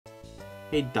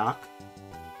Hey, Doc.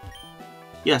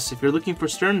 Yes, if you're looking for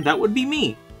Stern, that would be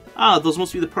me. Ah, those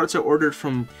must be the parts I ordered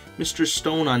from Mr.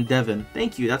 Stone on Devon.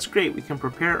 Thank you, that's great. We can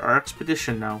prepare our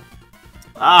expedition now.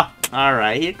 Ah,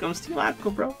 alright, here comes Team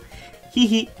Aqua, bro. Hee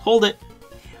hee, hold it.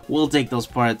 We'll take those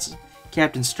parts.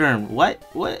 Captain Stern, what?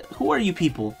 Who are you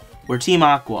people? We're Team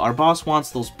Aqua. Our boss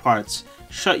wants those parts.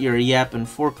 Shut your yap and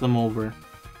fork them over.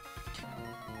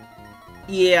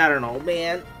 Yeah, I don't know,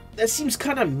 man. That seems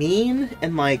kind of mean,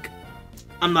 and like,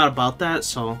 I'm not about that,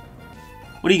 so...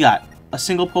 What do you got? A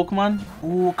single Pokemon?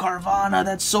 Ooh, Carvana,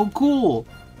 that's so cool!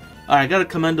 Alright, I gotta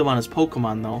commend him on his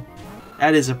Pokemon, though.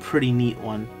 That is a pretty neat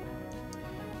one.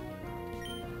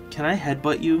 Can I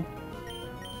headbutt you?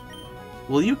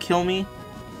 Will you kill me?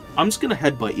 I'm just gonna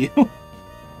headbutt you.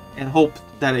 And hope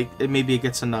that it maybe it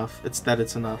gets enough. It's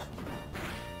enough.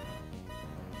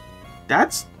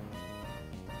 That's...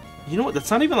 You know what?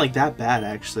 That's not even like that bad,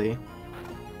 actually.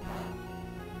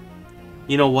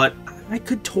 You know what? I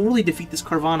could totally defeat this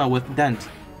Carvana with Dent.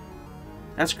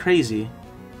 That's crazy.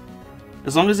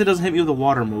 As long as it doesn't hit me with a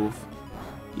water move.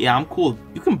 Yeah, I'm cool.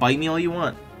 You can bite me all you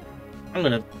want. I'm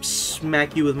gonna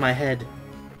smack you with my head.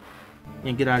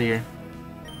 Yeah, get out of here.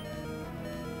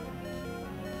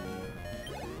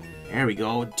 There we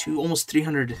go. Almost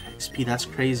 300 XP. That's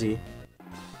crazy.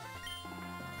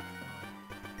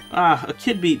 Ah, a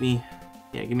kid beat me.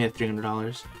 Yeah, give me that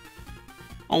 $300.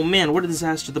 Oh man, what a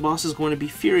disaster. The boss is going to be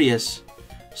furious.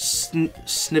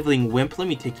 Sniveling wimp, let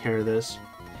me take care of this.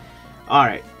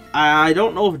 Alright, I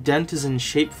don't know if Dent is in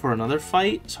shape for another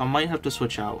fight, so I might have to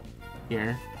switch out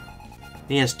here.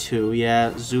 He has 2,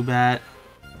 yeah, Zubat.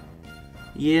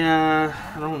 Yeah,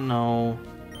 I don't know.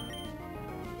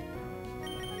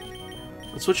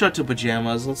 Let's switch out to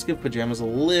Pajamas. Let's give Pajamas a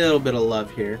little bit of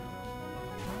love here.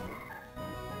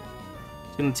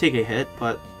 It's gonna take a hit,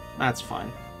 but that's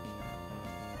fine.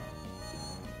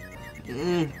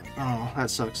 Oh, that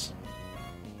sucks.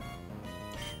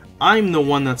 I'm the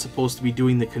one that's supposed to be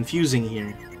doing the confusing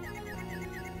here.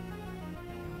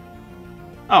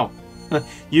 Oh,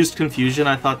 used confusion.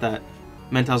 I thought that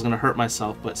meant I was gonna hurt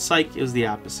myself, but psych, it was the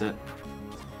opposite.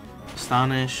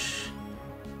 Astonish.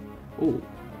 Ooh.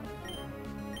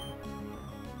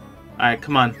 Alright,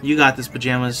 come on. You got this,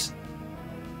 Pajamas.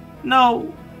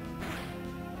 No!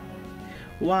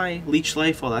 Why? Leech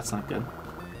life? Oh, that's not good.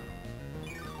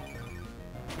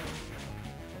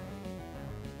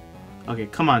 Okay,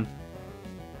 come on.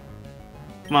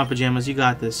 Come on, Pajamas, you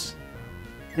got this.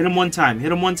 Hit him one time.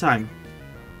 Hit him one time.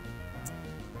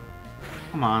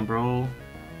 Come on, bro.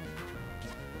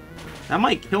 That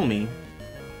might kill me.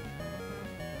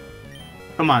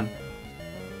 Come on.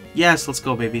 Yes, let's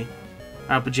go, baby.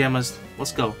 Alright, Pajamas,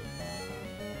 let's go.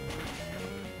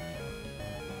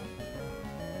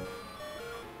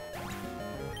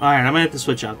 Alright, I might have to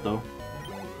switch out, though.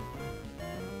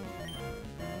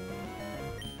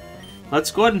 Let's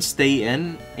go ahead and stay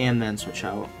in, and then switch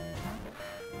out.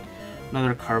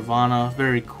 Another Carvana.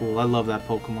 Very cool. I love that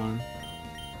Pokemon.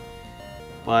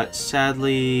 But,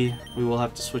 sadly, we will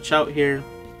have to switch out here.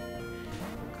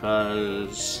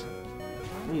 Because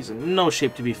he's in no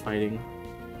shape to be fighting.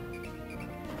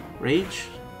 Rage?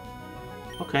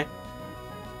 Okay.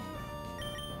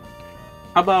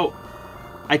 How about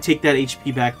I take that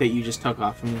HP back that you just took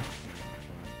off of me?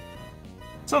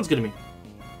 Sounds good to me.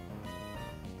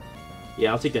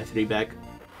 Yeah, I'll take that 3 back.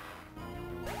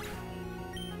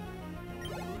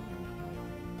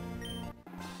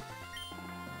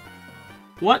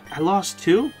 What? I lost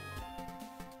 2?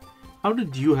 How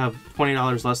did you have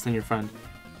 $20 less than your friend?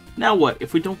 Now what?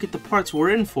 If we don't get the parts,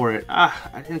 we're in for it. Ah,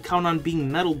 I didn't count on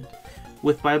being meddled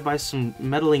with by some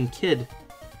meddling kid.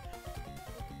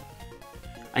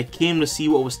 I came to see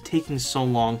what was taking so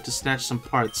long to snatch some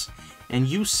parts. And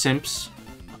you simps...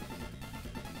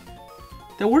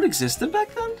 That word existed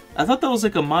back then? I thought that was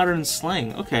like a modern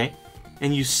slang. Okay.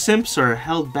 And you simps are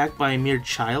held back by a mere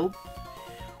child?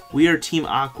 We are Team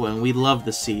Aqua and we love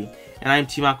the sea. And I am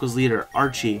Team Aqua's leader,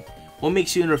 Archie. What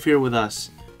makes you interfere with us?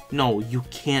 No, you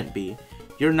can't be.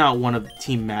 You're not one of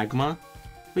Team Magma.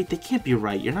 Wait, they can't be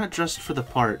right. You're not dressed for the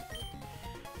part.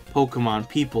 Pokemon,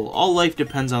 people, all life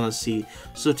depends on the sea.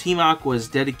 So Team Aqua is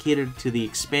dedicated to the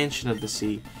expansion of the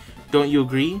sea. Don't you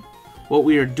agree? What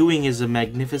we are doing is a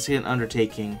magnificent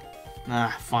undertaking.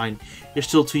 Ah, fine. You're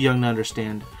still too young to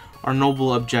understand our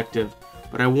noble objective.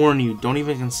 But I warn you, don't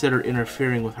even consider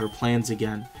interfering with her plans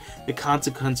again. The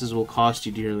consequences will cost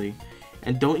you dearly.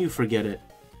 And don't you forget it.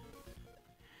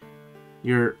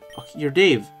 You're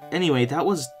Dave. Anyway, that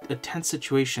was a tense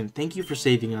situation. Thank you for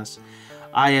saving us.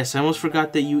 Ah yes, I almost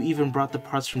forgot that you even brought the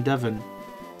parts from Devon.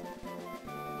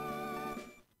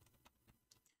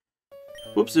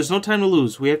 Whoops, there's no time to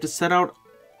lose. We have to set out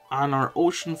on our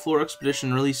ocean floor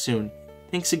expedition really soon.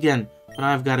 Thanks again, but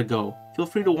now I've got to go. Feel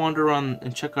free to wander around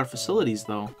and check our facilities,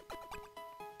 though.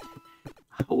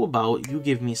 How about you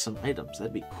give me some items?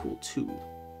 That'd be cool, too.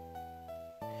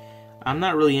 I'm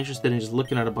not really interested in just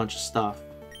looking at a bunch of stuff.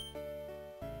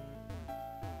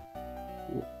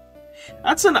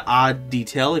 That's an odd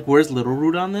detail. Like, where's Little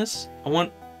Root on this? I'm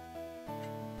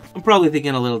probably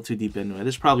thinking a little too deep into it.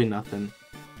 There's probably nothing.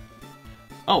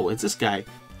 Oh, it's this guy.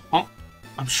 Huh?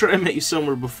 I'm sure I met you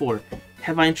somewhere before.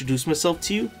 Have I introduced myself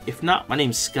to you? If not, my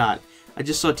name's Scott. I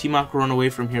just saw Team Aqua run away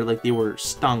from here like they were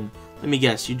stung. Let me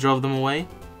guess, you drove them away?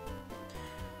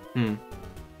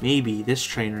 Maybe this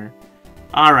trainer.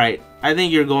 Alright, I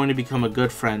think you're going to become a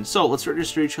good friend. So, let's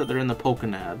register each other in the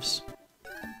Pokénavs.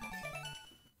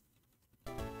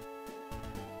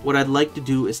 What I'd like to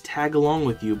do is tag along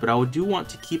with you, but I do want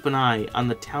to keep an eye on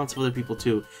the towns of other people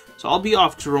too. So I'll be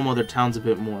off to roam other towns a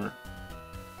bit more.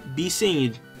 Be seeing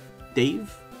you,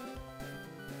 Dave?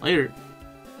 Later.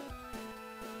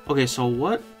 Okay, so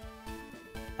what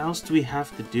else do we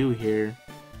have to do here?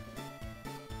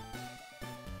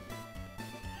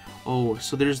 Oh,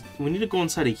 so we need to go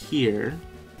inside of here.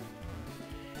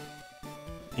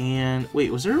 And,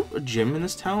 wait, was there a gym in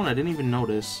this town? I didn't even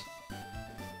notice.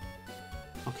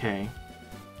 Okay.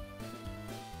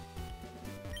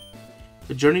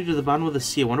 The journey to the bottom of the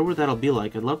sea. I wonder what that'll be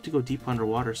like. I'd love to go deep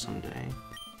underwater someday.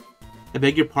 I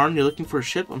beg your pardon, you're looking for a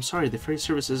ship? I'm sorry, the ferry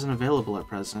service isn't available at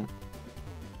present.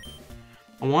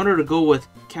 I wanted to go with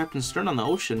Captain Stern on the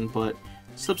ocean, but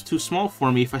this ship's too small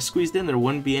for me. If I squeezed in, there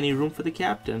wouldn't be any room for the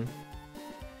captain.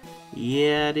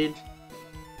 Yeah, dude.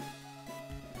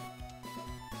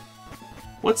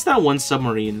 What's that one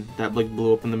submarine that like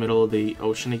blew up in the middle of the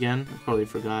ocean again? I totally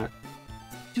forgot.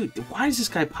 Dude, why does this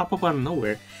guy pop up out of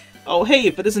nowhere? Oh, hey,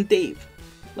 if it isn't Dave.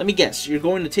 Let me guess, you're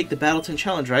going to take the Battle Tent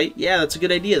Challenge, right? Yeah, that's a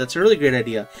good idea. That's a really great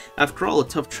idea. After all, a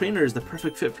tough trainer is the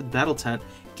perfect fit for the Battle Tent.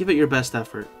 Give it your best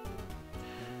effort.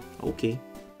 Okay.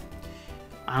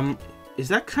 Is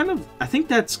that kind of... I think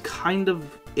that's kind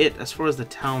of it as far as the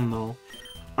town, though.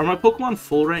 Are my Pokemon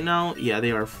full right now? Yeah,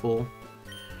 they are full.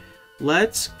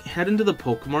 Let's head into the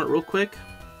Pokemart real quick.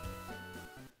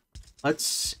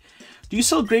 Do you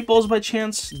sell Great Balls by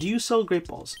chance? Do you sell Great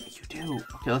Balls? You do.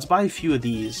 Okay, let's buy a few of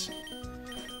these.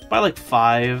 Buy like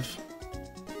 5.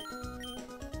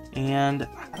 And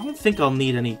I don't think I'll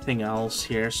need anything else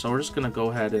here, so we're just gonna go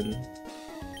ahead and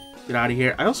get out of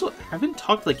here. I also haven't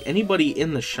talked to like anybody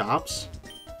in the shops.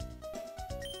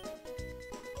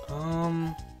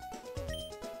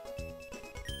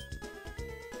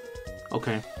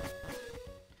 Okay.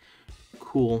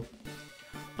 Cool.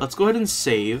 Let's go ahead and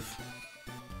save.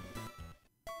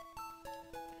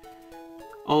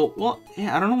 Oh, well,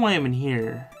 yeah, I don't know why I'm in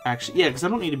here, actually. Yeah, because I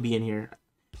don't need to be in here.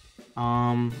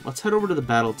 Let's head over to the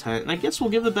Battle Tent, and I guess we'll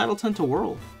give the Battle Tent a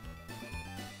whirl.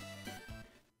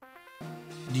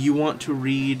 Do you want to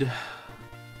read...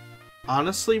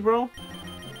 Honestly, bro?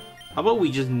 How about we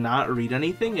just not read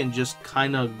anything and just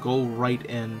kind of go right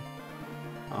in?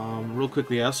 Real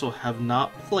quickly, I also have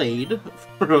not played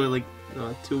for, like,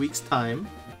 2 weeks' time.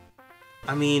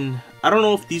 I mean, I don't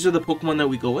know if these are the Pokemon that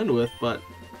we go in with, but...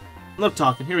 Enough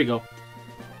talking, here we go.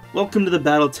 Welcome to the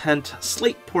Battle Tent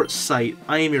Slateport site.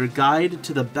 I am your guide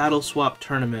to the Battle Swap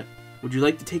Tournament. Would you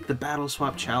like to take the Battle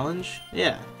Swap Challenge?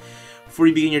 Yeah. Before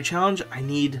you begin your challenge, I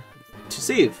need to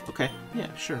save. Okay,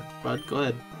 yeah, sure, bud, go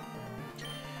ahead.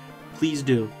 Please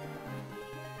do.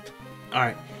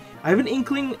 Alright, I have an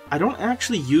inkling I don't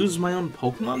actually use my own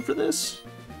Pokemon for this.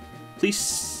 Please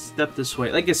step this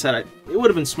way. Like I said, it would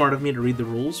have been smart of me to read the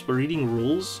rules, but reading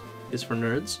rules is for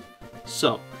nerds.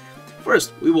 So,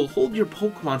 first, we will hold your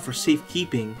Pokemon for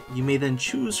safekeeping. You may then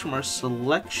choose from our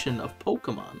selection of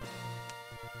Pokemon.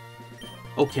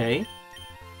 Okay.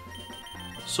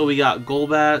 So we got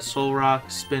Golbat, Solrock,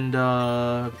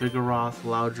 Spinda, Vigoroth,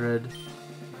 Loudred.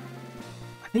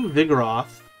 I think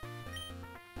Vigoroth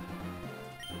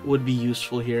would be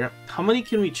useful here. How many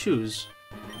can we choose?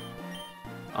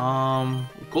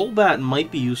 Golbat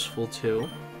might be useful too.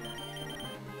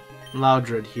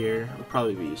 Loudred here would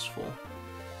probably be useful.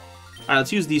 Alright,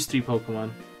 let's use these 3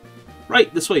 Pokemon.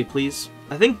 Right, this way, please.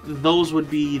 I think those would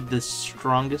be the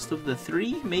strongest of the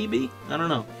 3, maybe? I don't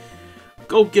know.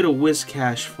 Go get a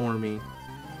Whiscash for me.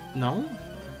 No?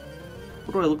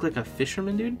 What do I look like, a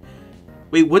fisherman, dude?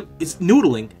 Wait, what is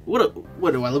noodling? What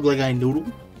do I look like? I noodle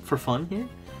for fun here?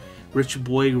 Rich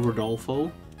boy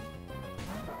Rodolfo.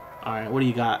 Alright, what do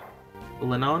you got?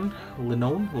 Linoan?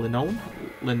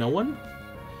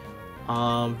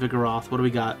 Vigoroth, what do we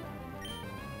got?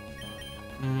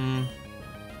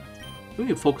 We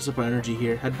can focus up our energy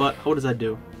here. Headbutt, what does that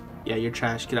do? Yeah, you're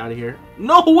trash, get out of here.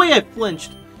 No way, I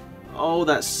flinched! Oh,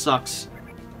 that sucks.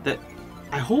 That...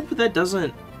 I hope that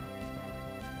doesn't,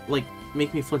 like,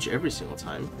 make me flinch every single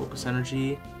time. Focus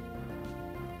energy.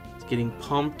 It's getting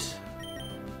pumped.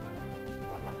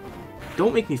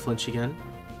 Don't make me flinch again.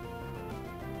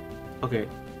 Okay.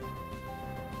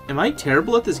 Am I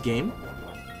terrible at this game?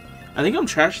 I think I'm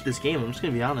trash at this game, I'm just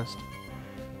gonna be honest.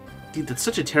 Dude, that's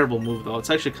such a terrible move, though. It's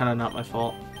actually kind of not my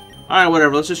fault. Alright,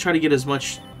 whatever. Let's just try to get as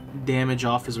much damage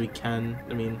off as we can.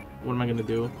 I mean, what am I gonna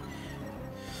do?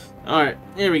 Alright,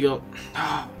 here we go.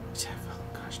 Oh,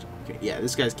 gosh, okay, yeah,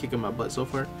 this guy's kicking my butt so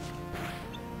far.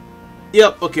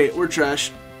 Yep, okay, we're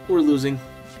trash. We're losing.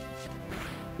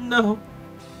 No.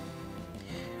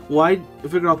 Why,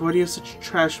 Vigoroth, why do you have such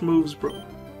trash moves, bro?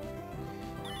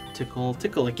 Tickle,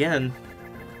 tickle again.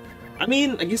 I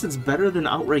mean, I guess it's better than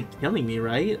outright killing me,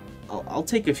 right? I'll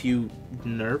take a few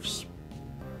nerfs.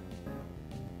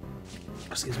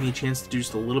 This gives me a chance to do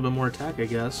just a little bit more attack, I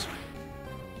guess.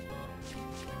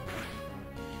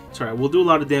 It's alright, we'll do a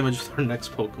lot of damage with our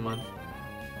next Pokemon.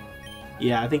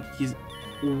 Yeah, I think he's...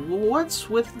 What's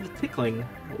with the tickling?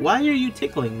 Why are you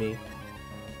tickling me?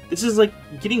 This is, like,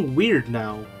 getting weird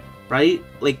now, right?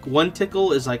 Like, one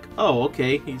tickle is like, oh,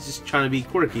 okay, he's just trying to be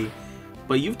quirky.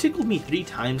 But you've tickled me 3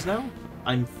 times now?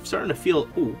 I'm starting to feel...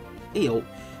 Ooh, ew.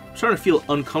 I'm starting to feel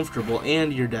uncomfortable,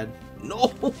 and you're dead.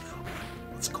 No!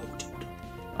 Let's go, dude.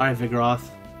 Alright, Vigoroth.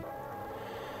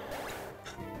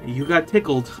 You got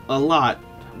tickled a lot,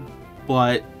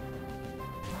 but...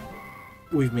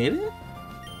 We've made it?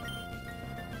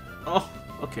 Oh,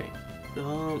 okay.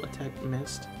 Attack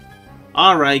missed.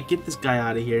 Alright, get this guy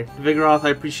out of here. Vigoroth, I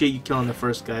appreciate you killing the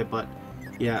first guy, but...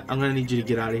 Yeah, I'm gonna need you to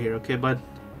get out of here, okay, bud?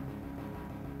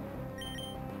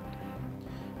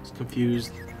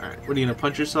 Confused. Alright, what are you gonna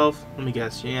punch yourself? Let me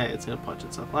guess. Yeah, it's gonna punch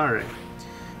itself. Alright.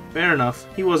 Fair enough.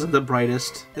 He wasn't the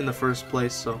brightest in the first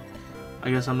place, so I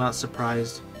guess I'm not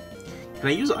surprised. Can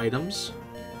I use items?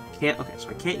 Can't. Okay, so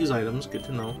I can't use items. Good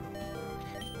to know.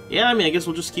 Yeah, I mean, I guess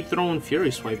we'll just keep throwing Fury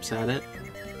Swipes at it.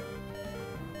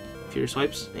 Fury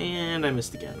Swipes, and I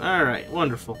missed again. Alright,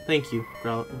 wonderful. Thank you,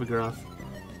 Vigoroth.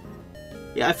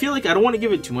 Yeah, I feel like I don't want to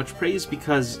give it too much praise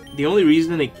because the only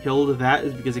reason it killed that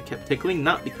is because it kept tickling,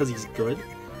 not because he's good.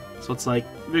 So it's like,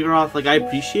 Vigoroth, like, I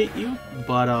appreciate you,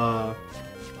 but,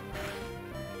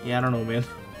 yeah, I don't know, man.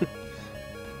 I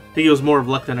think it was more of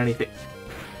luck than anything.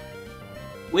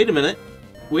 Wait a minute.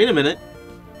 Wait a minute.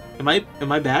 Am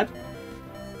I bad?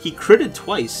 He critted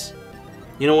twice.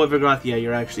 You know what, Vigoroth? Yeah,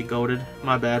 you're actually goated.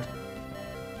 My bad.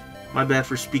 My bad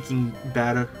for speaking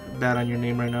bad on your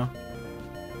name right now.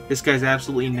 This guy's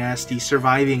absolutely nasty,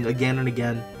 surviving again and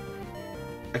again.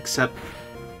 Except,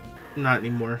 not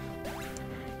anymore.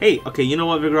 Hey, okay, you know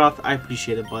what, Vigoroth? I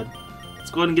appreciate it, bud.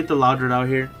 Let's go ahead and get the Loudred out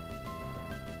here.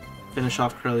 Finish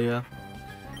off Corellia.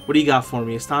 What do you got for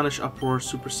me? Astonish, Uproar,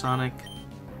 Supersonic.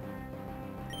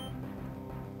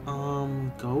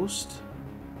 Ghost?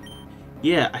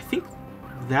 Yeah, I think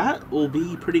that will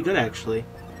be pretty good, actually.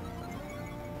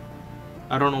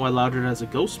 I don't know why Loudred has a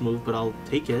Ghost move, but I'll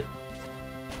take it.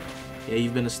 Yeah,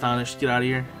 you've been astonished. Get out of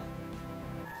here.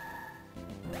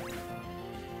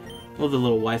 Love the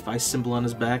little Wi-Fi symbol on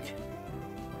his back.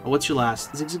 Oh, what's your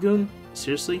last? Zigzagoon?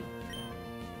 Seriously?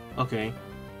 Okay.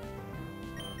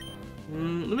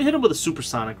 Let me hit him with a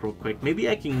Supersonic real quick. Maybe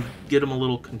I can get him a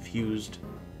little confused.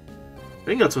 I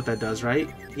think that's what that does, right?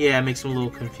 Yeah, it makes him a little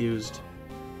confused.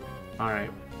 Alright.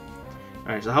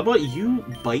 Alright, so how about you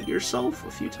bite yourself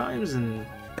a few times and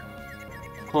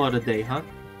call it a day, huh?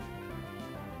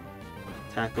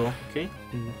 Tackle, okay.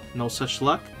 No such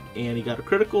luck. And he got a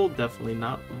critical. Definitely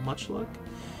not much luck.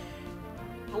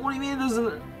 What do you mean it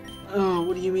doesn't... Oh,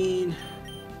 what do you mean?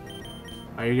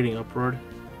 Are you getting uproared?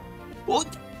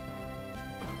 What?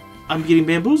 I'm getting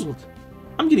bamboozled.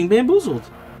 I'm getting bamboozled.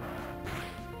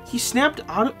 He snapped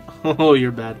out of... Oh,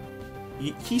 you're bad.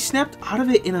 He snapped out of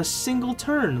it in a single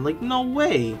turn. Like, no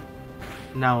way.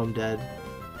 Now I'm dead.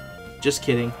 Just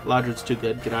kidding. Loudred's too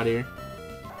good. Get out of here.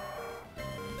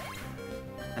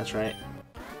 That's right.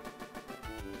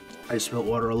 I just spilled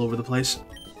water all over the place.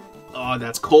 Oh,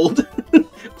 that's cold.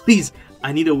 Please,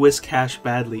 I need a whisk hash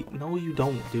badly. No, you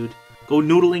don't, dude. Go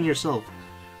noodling yourself.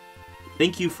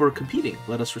 Thank you for competing.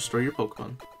 Let us restore your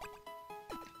Pokemon.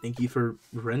 Thank you for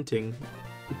renting.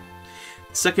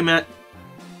 Second mat.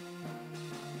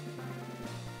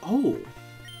 Oh.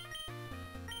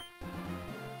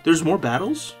 There's more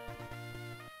battles?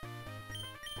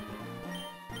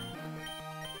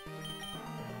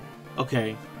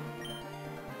 Okay.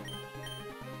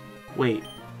 Wait.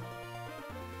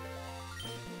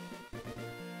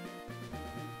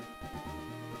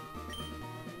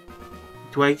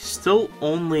 Do I still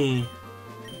only...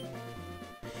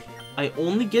 I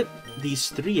only get these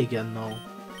 3 again, though.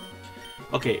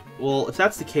 Okay, well, if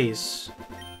that's the case...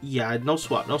 Yeah, no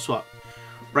swap, no swap.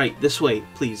 Right, this way,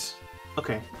 please.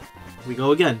 Okay, here we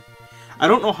go again. I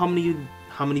don't know how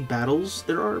many battles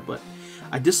there are, but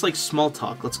I dislike small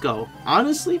talk. Let's go.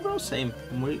 Honestly, bro, same.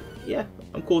 Yeah,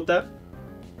 I'm cool with that.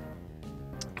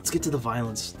 Let's get to the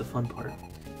violence, the fun part.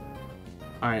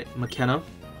 Alright, McKenna.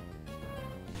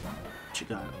 What you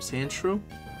got? Sandshrew?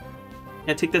 Can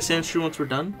I take that Sandshrew once we're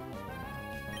done?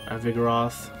 Alright,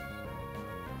 Vigoroth.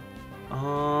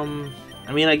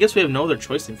 I mean, I guess we have no other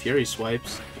choice than Fury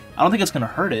Swipes. I don't think it's gonna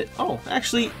hurt it. Oh,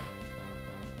 actually...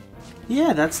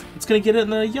 Yeah, it's gonna get it in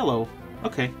the yellow.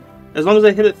 Okay. As long as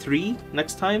I hit it 3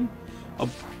 next time... I'll...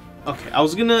 Okay, I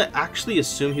was gonna actually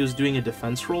assume he was doing a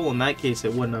defense roll. In that case,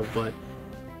 it wouldn't have, but...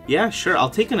 Yeah, sure, I'll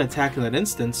take an attack in that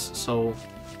instance, so...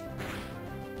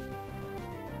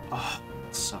 Oh,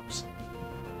 it sucks.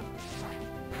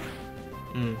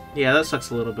 Yeah, that sucks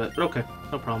a little bit, but okay,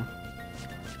 no problem.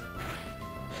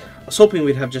 I was hoping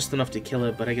we'd have just enough to kill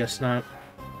it, but I guess not.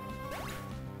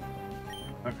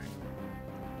 Alright.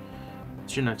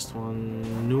 What's your next one?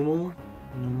 Numel?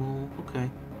 Numel, okay.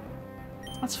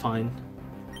 That's fine.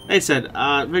 Like I said,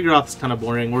 Vigoroth is kind of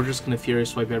boring. We're just going to Fury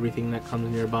Swipe everything that comes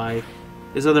nearby.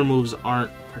 His other moves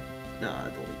aren't...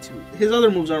 only 2. His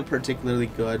other moves aren't particularly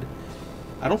good.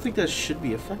 I don't think that should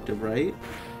be effective, right?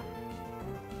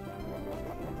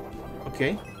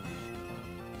 Okay.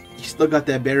 He still got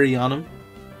that berry on him.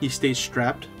 He stays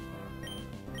strapped.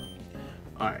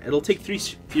 Alright, it'll take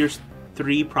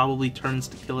 3 probably turns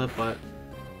to kill it, but...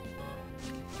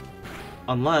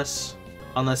 Unless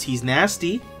he's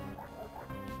nasty,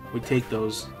 we take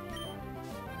those.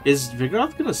 Is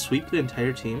Vigoroth gonna sweep the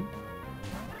entire team?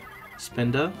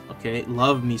 Spinda? Okay,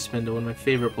 love me Spinda, one of my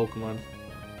favorite Pokemon.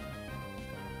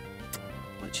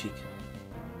 My cheek.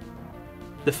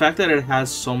 The fact that it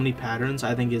has so many patterns,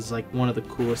 I think, is like one of the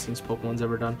coolest things Pokemon's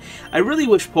ever done. I really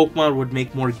wish Pokemon would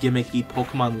make more gimmicky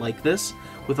Pokemon like this,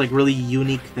 with like really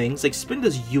unique things. Like,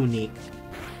 Spinda's unique.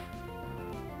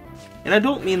 And I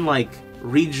don't mean like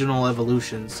regional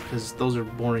evolutions, because those are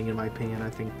boring in my opinion. I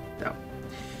think that.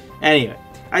 Anyway,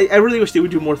 I really wish they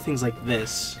would do more things like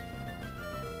this.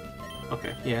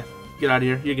 Okay, yeah, get out of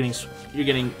here. You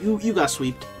got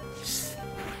sweeped.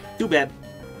 Too bad.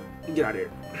 Get out of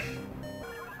here.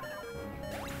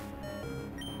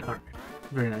 Alright,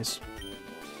 very nice.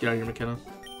 Get out of here, McKenna.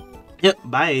 Yep,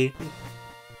 bye.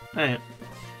 Alright.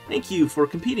 Thank you for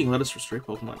competing. Let us restore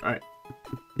Pokemon. Alright.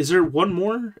 Is there one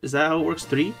more? Is that how it works?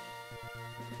 3?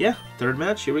 Yeah, 3rd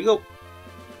match. Here we go.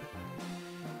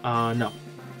 No.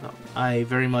 I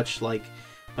very much like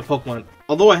my Pokemon.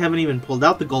 Although I haven't even pulled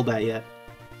out the Golbat yet.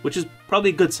 Which is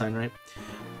probably a good sign, right?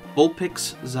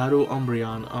 Vulpix, Zaru,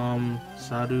 Umbreon.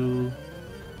 Zaru...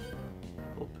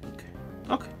 Okay.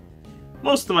 Okay.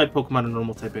 Most of my Pokemon are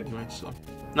normal type anyway, so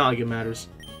not like it matters.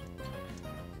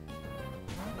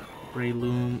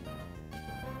 Breloom.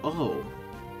 Oh.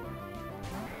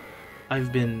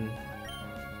 I've been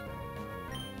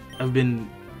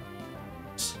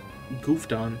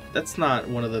goofed on. That's not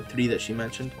one of the 3 that she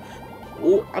mentioned.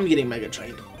 Oh, I'm getting Mega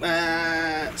Trained.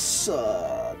 That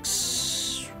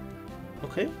sucks.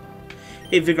 Okay.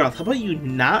 Hey, Vigoroth, how about you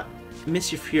not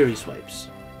miss your Fury Swipes?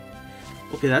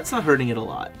 Okay, that's not hurting it a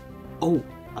lot. Oh,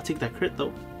 I'll take that crit,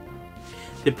 though.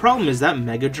 The problem is that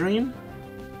Mega Drain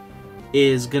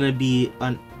is gonna be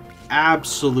an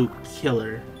absolute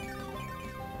killer.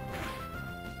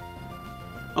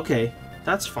 Okay,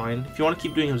 that's fine. If you want to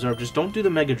keep doing Absorb, just don't do the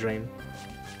Mega Drain.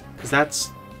 Because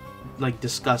that's, like,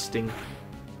 disgusting.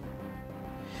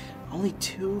 Only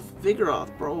 2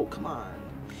 Vigoroth, bro. Come on.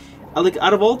 Like,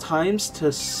 out of all times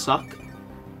to suck,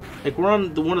 like, we're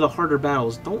on one of the harder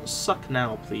battles. Don't suck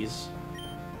now, please.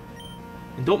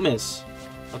 And don't miss.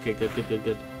 Okay, good.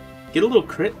 Get a little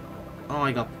crit. Oh,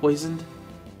 I got poisoned.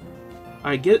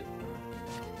 Alright, get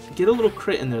a little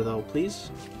crit in there, though, please.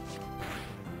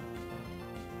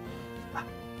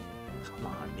 Come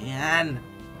on, man.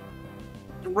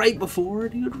 Right before,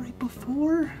 dude. Right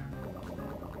before.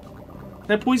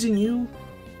 Can I poison you?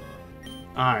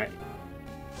 Alright.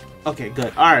 Okay,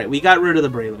 good. Alright, we got rid of the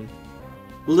Breloom.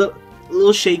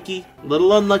 Little shaky,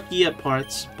 little unlucky at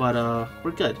parts, but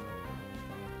we're good.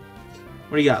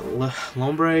 What do you got?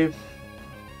 Lombre.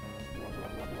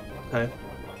 Okay.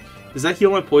 Does that heal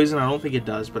my poison? I don't think it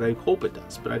does, but I hope it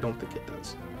does, but I don't think it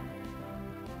does.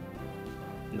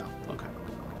 No, okay.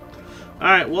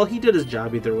 Alright, well, he did his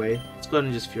job either way. Let's go ahead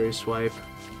and just Fury Swipe.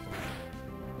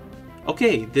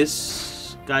 Okay,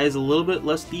 this guy is a little bit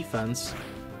less defense.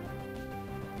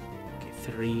 Okay,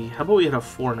 3. How about we hit a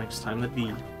 4 next time? That'd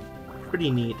be pretty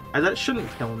neat. That shouldn't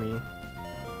kill me.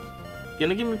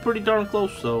 gonna get me pretty darn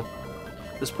close, though.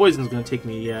 This poison's gonna take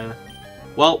me, yeah.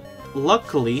 Well,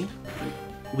 luckily,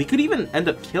 we could even end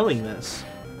up killing this.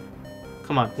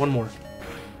 Come on, one more.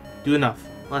 Do enough.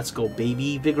 Let's go,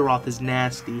 baby. Vigoroth is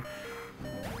nasty.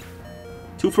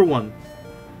 2 for 1.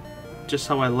 Just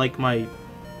how I like my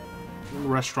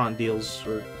restaurant deals,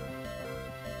 or...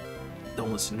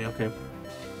 Don't listen to me, okay.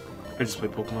 I just play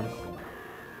Pokemon.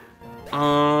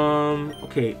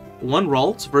 Okay. 1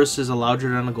 Ralts versus a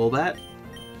Loudred and a Golbat.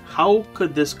 How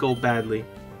could this go badly?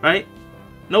 Right?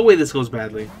 No way this goes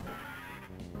badly.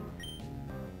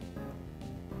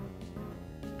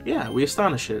 Yeah, we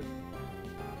astonish it.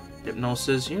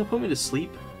 Hypnosis. You gonna put me to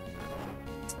sleep?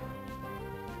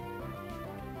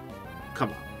 Come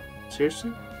on.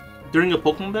 Seriously? During a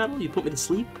Pokemon battle, you put me to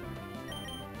sleep?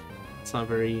 It's not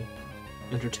very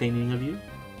entertaining of you.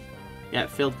 Yeah, it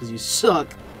failed because you suck.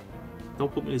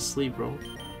 Don't put me to sleep, bro.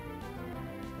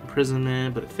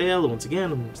 Imprisonment, but it failed. Once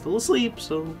again, I'm still asleep,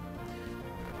 so...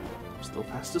 I'm still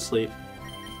fast asleep.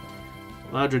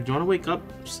 Loudred, do you want to wake up?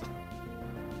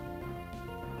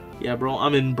 Yeah, bro,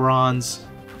 I'm in bronze.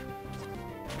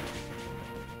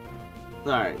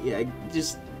 Alright, yeah,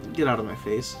 just get out of my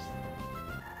face.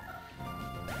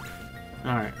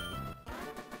 Alright.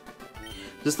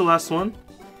 Is this the last one?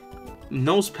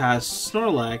 Nosepass,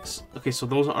 Snorlax. Okay, so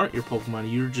those aren't your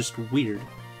Pokemon, you're just weird.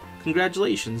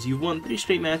 Congratulations, you've won 3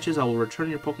 straight matches. I will return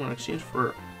your Pokemon in exchange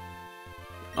for...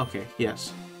 Okay,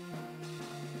 yes.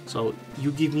 So,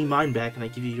 you give me mine back and I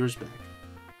give you yours back.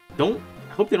 I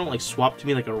hope they don't, like, swap to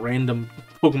me like a random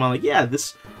Pokemon. Like, yeah,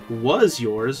 this was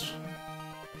yours.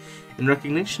 In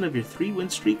recognition of your 3-win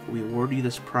streak, we award you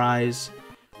this prize.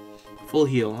 Full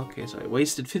heal. Okay, so I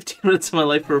wasted 15 minutes of my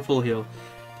life for a full heal.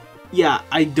 Yeah,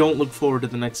 I don't look forward to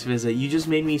the next visit. You just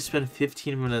made me spend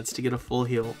 15 minutes to get a full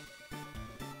heal.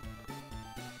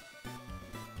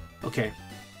 Okay.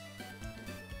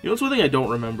 You know what's one thing I don't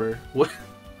remember? What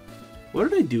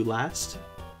did I do last?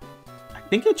 I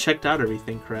think I checked out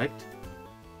everything, correct?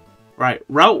 Right,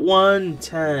 Route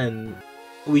 110.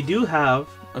 We do have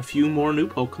a few more new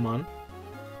Pokemon.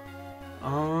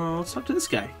 Let's talk to this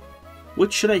guy.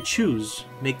 Which should I choose?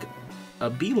 Make a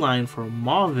beeline for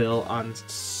Mauville on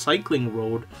Cycling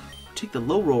Road, or take the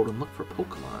low road and look for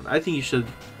Pokemon? I think you should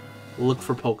look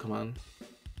for Pokemon,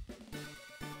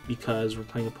 because we're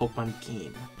playing a Pokemon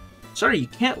game. Sorry, you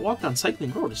can't walk on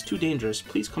Cycling Road. It's too dangerous.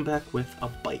 Please come back with a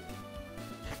bike.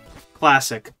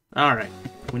 Classic. Alright.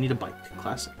 We need a bike.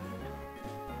 Classic.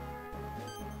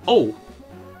 Oh!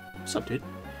 What's up, dude?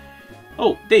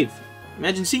 Oh, Dave.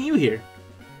 Imagine seeing you here.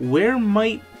 Where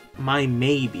might my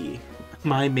May be?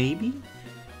 My maybe?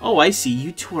 Oh, I see.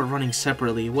 You two are running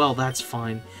separately. Well, that's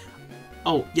fine.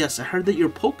 Oh, yes, I heard that your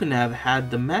Pokénav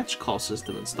had the match call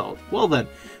system installed. Well then,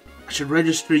 I should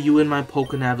register you in my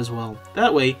Pokénav as well.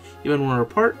 That way, even when we're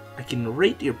apart, I can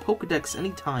rate your Pokédex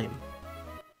anytime.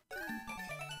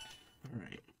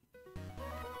 Alright.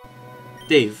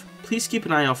 Dave, please keep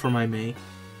an eye out for my May.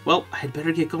 Well, I'd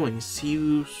better get going. See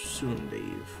you soon,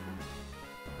 Dave.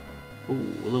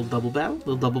 Ooh, a little double battle?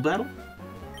 We're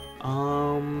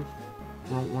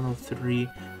at 103.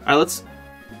 Alright, let's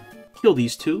kill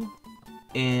these two.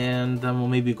 And then we'll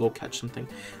maybe go catch something.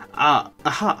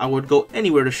 Aha! I would go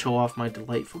anywhere to show off my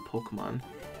delightful Pokemon.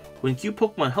 When cute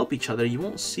Pokemon help each other, you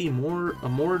won't see a more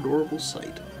adorable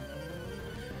sight.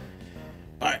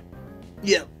 Alright.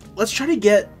 Yeah, let's try to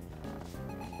get...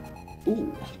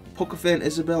 Ooh, Pokefan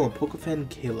Isabelle and Pokefan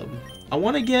Caleb. I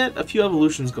want to get a few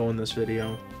evolutions going this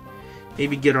video.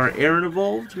 Maybe get our Aaron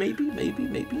evolved, maybe.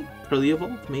 Curly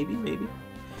evolved, maybe.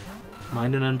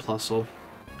 Minun and Plusle.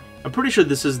 I'm pretty sure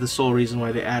this is the sole reason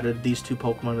why they added these two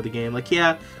Pokemon to the game. Like,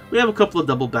 yeah, we have a couple of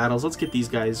double battles. Let's get these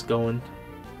guys going.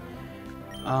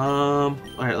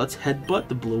 Alright, let's headbutt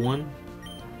the blue one.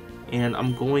 And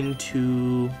I'm going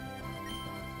to...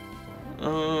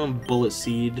 Bullet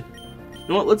Seed. You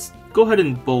know what, let's go ahead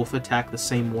and both attack the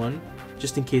same one.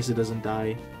 Just in case it doesn't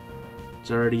die.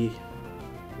 It's already...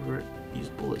 Use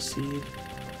Bullet Seed.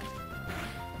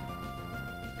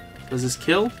 Does this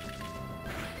kill?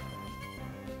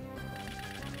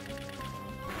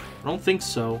 I don't think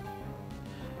so.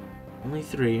 Only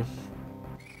 3.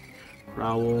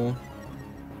 Growl.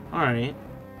 Alright.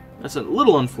 That's a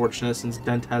little unfortunate since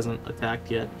Dent hasn't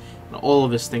attacked yet. And all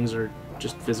of his things are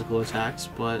just physical attacks,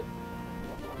 but...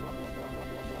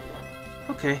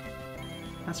 Okay.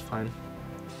 That's fine.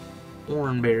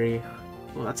 Oranberry.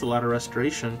 Well, that's a lot of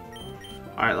restoration.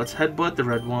 Alright, let's headbutt the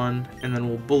red one, and then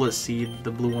we'll Bullet Seed the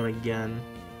blue one again.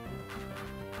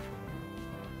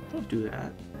 Don't do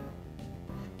that.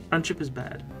 Friendship is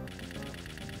bad.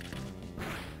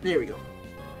 There we go.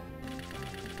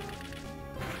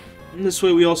 And this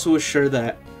way we also assure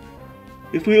that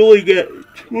if we only get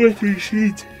 2 or 3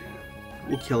 seeds,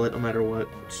 we'll kill it no matter what.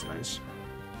 It's nice.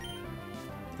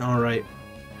 Alright.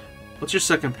 What's your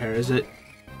second pair? Is it...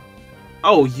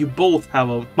 Oh, you both have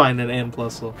a minus and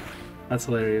plus. That's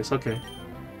hilarious. Okay.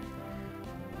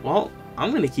 Well,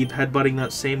 I'm gonna keep headbutting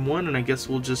that same one, and I guess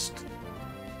we'll just...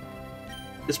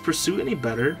 Is Pursuit any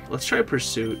better? Let's try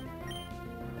Pursuit.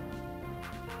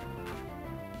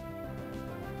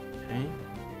 Okay.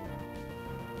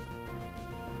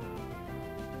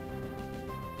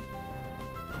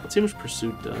 Let's see how much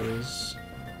Pursuit does.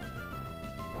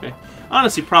 Okay.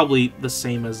 Honestly, probably the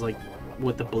same as, like,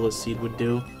 what the Bullet Seed would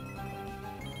do.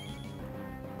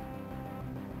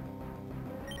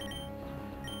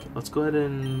 Okay, let's go ahead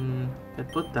and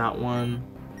headbutt that one.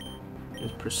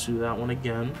 And pursue that one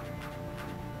again.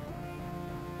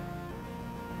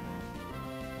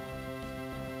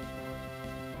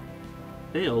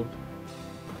 Failed.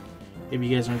 Maybe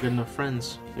you guys aren't good enough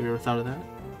friends. Have you ever thought of that?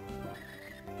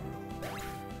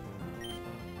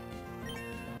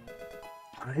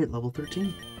 Alright, level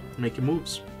 13. Making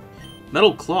moves.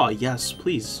 Metal Claw, yes,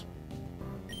 please.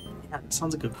 Yeah, that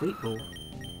sounds like a great move.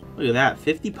 Look at that,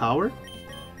 50 power?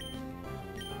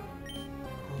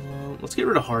 Let's get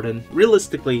rid of Harden.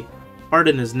 Realistically,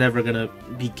 Harden is never gonna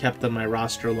be kept on my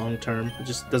roster long term. It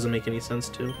just doesn't make any sense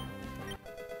to.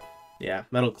 Yeah,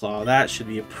 Metal Claw. That should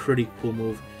be a pretty cool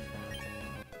move.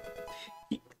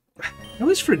 I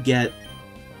always forget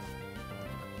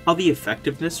how the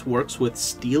effectiveness works with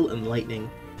Steel and Lightning.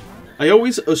 I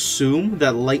always assume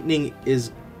that Lightning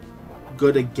is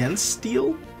good against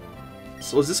Steel.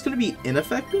 So is this going to be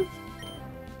ineffective?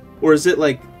 Or is it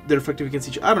like they're effective against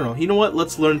each other? I don't know. You know what?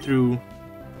 Let's learn through...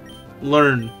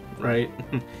 Learn, right?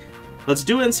 Let's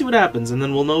do it and see what happens, and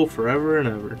then we'll know forever and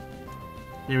ever.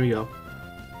 Here we go.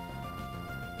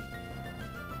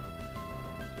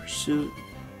 Pursuit.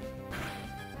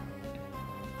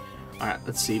 Alright,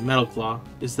 let's see. Metal Claw.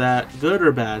 Is that good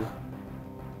or bad?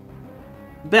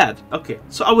 Bad. Okay,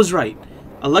 so I was right.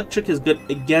 Electric is good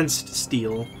against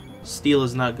Steel. Steel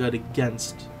is not good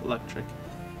against Electric.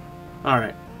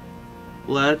 Alright.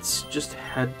 Let's just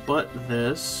headbutt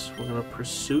this. We're gonna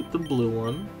Pursuit the blue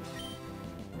one.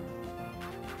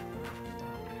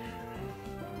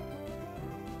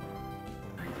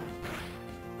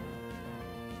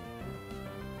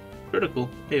 Critical.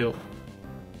 Ew.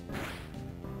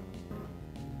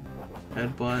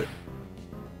 Headbutt.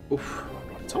 Oof.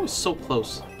 It's always so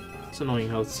close. It's annoying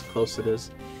how close it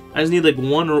is. I just need like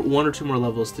one or two more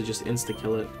levels to just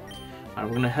insta-kill it. Alright,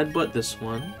 we're gonna headbutt this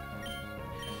one.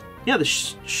 Yeah, the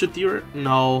Shathir...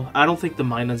 No, I don't think the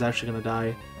Minon's actually gonna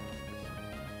die.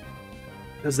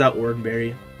 That's that Word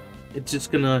Berry. It's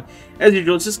just gonna... As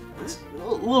usual, it's just a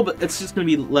little bit... It's just gonna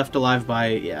be left alive by...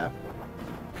 Yeah.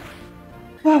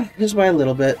 Just by a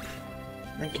little bit.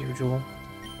 Like usual.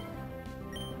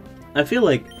 I feel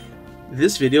like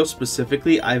this video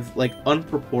specifically, I've like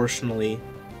unproportionally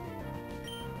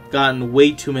gotten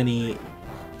way too many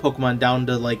Pokemon down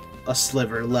to like a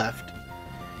sliver left.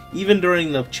 Even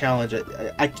during the challenge,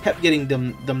 I kept getting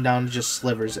them down to just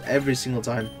slivers every single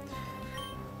time.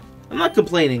 I'm not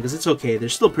complaining because it's okay. They're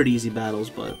still pretty easy battles,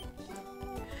 but...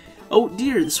 Oh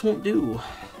dear, this won't do.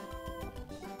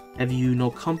 Have you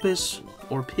no compass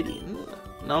or pity?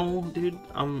 No, dude.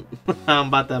 I'm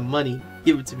about that money.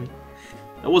 Give it to me.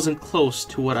 I wasn't close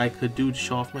to what I could do to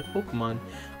show off my Pokemon.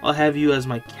 I'll have you as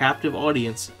my captive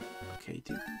audience. Okay,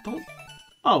 dude. Don't...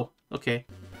 Oh, okay.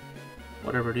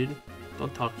 Whatever, dude.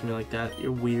 Don't talk to me like that.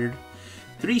 You're weird.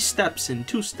 3 steps and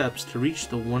 2 steps to reach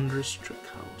the wondrous trick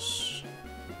house.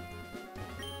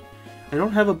 I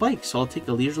don't have a bike, so I'll take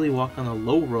a leisurely walk on a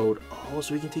low road. Oh,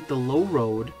 so we can take the low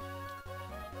road.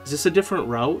 Is this a different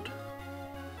route?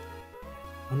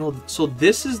 Oh no, so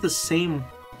this is the same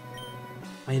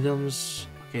items.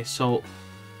 Okay, so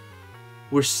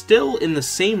we're still in the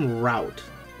same route.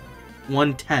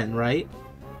 110, right?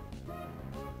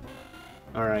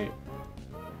 Alright.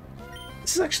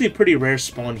 This is actually a pretty rare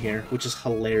spawn here, which is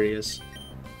hilarious.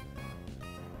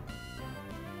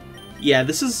 Yeah,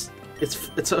 this is...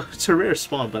 It's a rare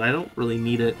spawn, but I don't really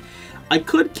need it. I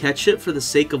could catch it for the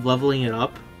sake of leveling it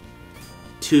up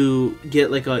to get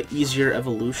like a easier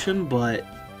evolution, but...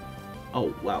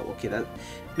 Oh, wow, okay, that...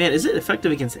 Man, is it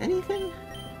effective against anything?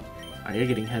 Alright, you're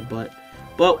getting headbutt.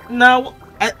 But now,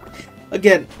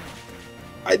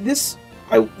 this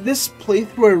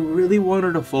playthrough I really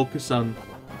wanted to focus on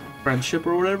friendship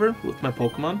or whatever with my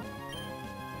Pokemon.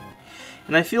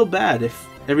 And I feel bad if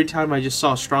every time I just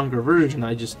saw a stronger version,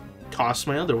 I just tossed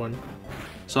my other one.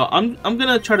 So I'm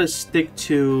gonna try to stick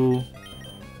to,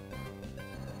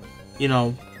 you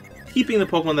know, keeping the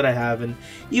Pokemon that I have, and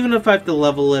even if I have to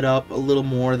level it up a little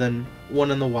more than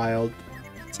one in the wild,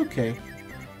 it's okay.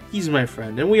 He's my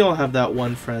friend, and we all have that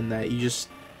one friend that you just,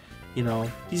 you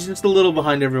know, he's just a little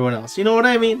behind everyone else. You know what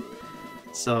I mean?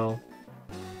 So,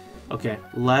 okay,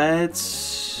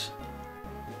 let's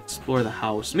explore the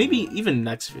house. Maybe even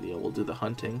next video we'll do the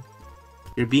hunting.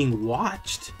 You're being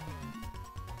watched.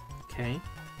 Okay.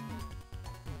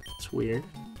 It's weird.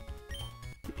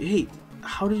 Hey,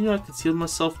 how did you know I concealed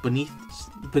myself beneath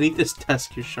this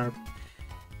desk? You're sharp.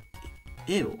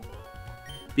 Ew.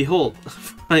 Behold,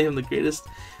 I am the greatest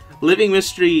living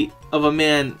mystery of a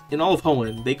man in all of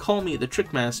Hoenn. They call me the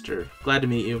Trick Master. Glad to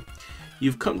meet you.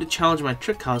 You've come to challenge my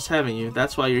trick house, haven't you?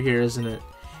 That's why you're here, isn't it?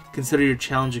 Consider your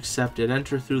challenge accepted.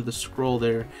 Enter through the scroll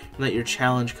there and let your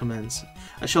challenge commence.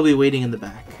 I shall be waiting in the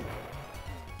back.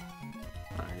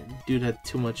 Alright, dude had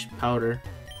too much powder.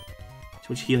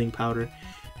 Too much healing powder.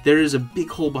 There is a big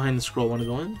hole behind the scroll. Want to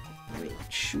go in? I mean,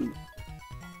 shoot.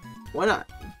 Why not?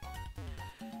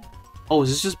 Oh, is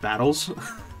this just battles?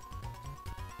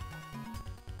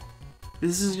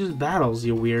 This is just battles,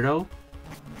 you weirdo.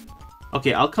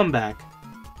 Okay, I'll come back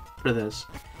for this.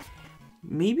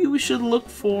 Maybe we should look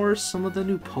for some of the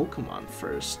new Pokemon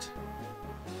first.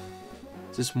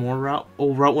 Is this more route?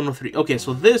 Oh, Route 103. Okay,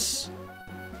 so this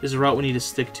is a route we need to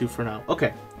stick to for now.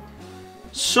 Okay.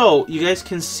 So, you guys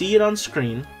can see it on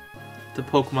screen. The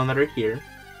Pokemon that are here.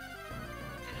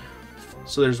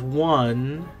 So there's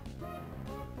 1,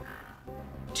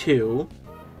 2,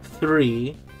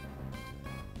 3,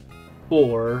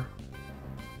 4,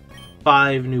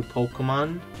 5 new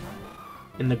Pokemon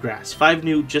in the grass. 5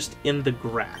 new just in the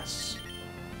grass.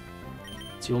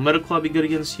 Let's see, will Metal Claw be good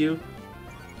against you?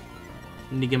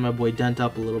 I need to get my boy Dent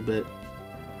up a little bit.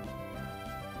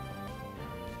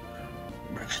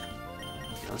 Okay,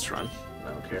 let's run. I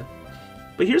don't care.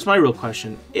 But here's my real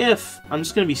question. If I'm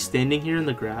just going to be standing here in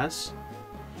the grass,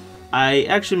 I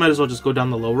actually might as well just go down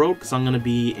the low road because I'm going to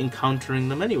be encountering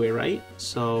them anyway, right?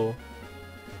 So,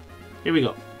 here we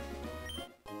go.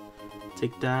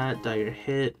 Take that, die your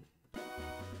hit.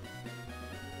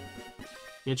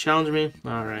 You gonna challenge me?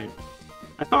 Alright.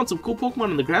 I found some cool Pokemon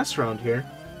in the grass around here.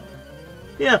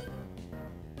 Yeah.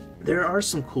 There are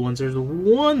some cool ones. There's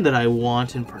one that I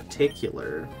want in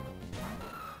particular.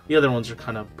 The other ones are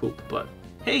kind of poop, but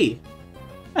hey!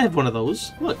 I have one of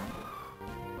those. Look.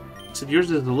 Except yours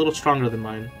is a little stronger than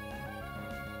mine.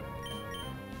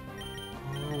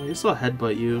 Oh, I guess I'll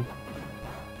headbutt you.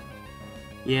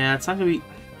 Yeah, it's not gonna be...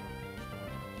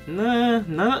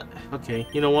 Nah. Okay,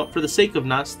 you know what? For the sake of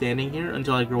not standing here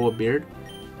until I grow a beard,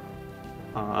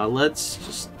 let's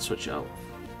just switch out.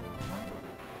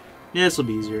 Yeah, this will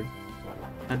be easier.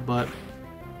 Headbutt.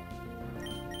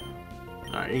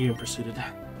 Alright, you're getting pursued.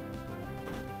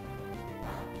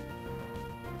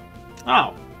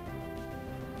 Ow!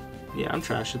 Yeah, I'm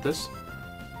trash at this.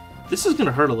 This is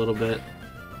gonna hurt a little bit.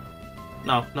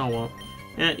 No, it won't.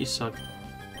 Yeah, you suck.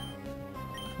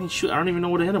 I mean, shoot, I don't even know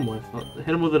what to hit him with. Hit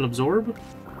him with an Absorb?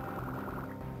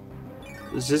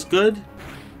 Is this good?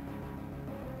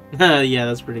 Yeah,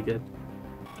 that's pretty good.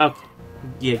 Okay.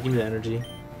 Yeah, give me the energy.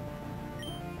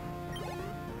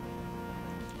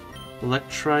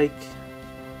 Electrike.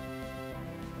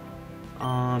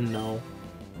 No.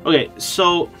 Okay,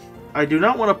 so I do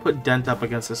not want to put Dent up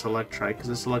against this Electrike, because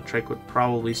this Electrike would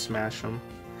probably smash him.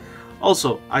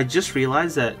 Also, I just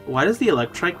realized that, why does the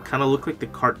Electrike kind of look like the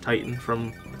Cart Titan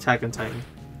from Attack on Titan?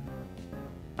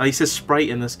 At least his sprite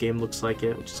in this game looks like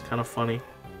it, which is kind of funny.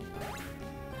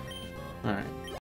 Alright.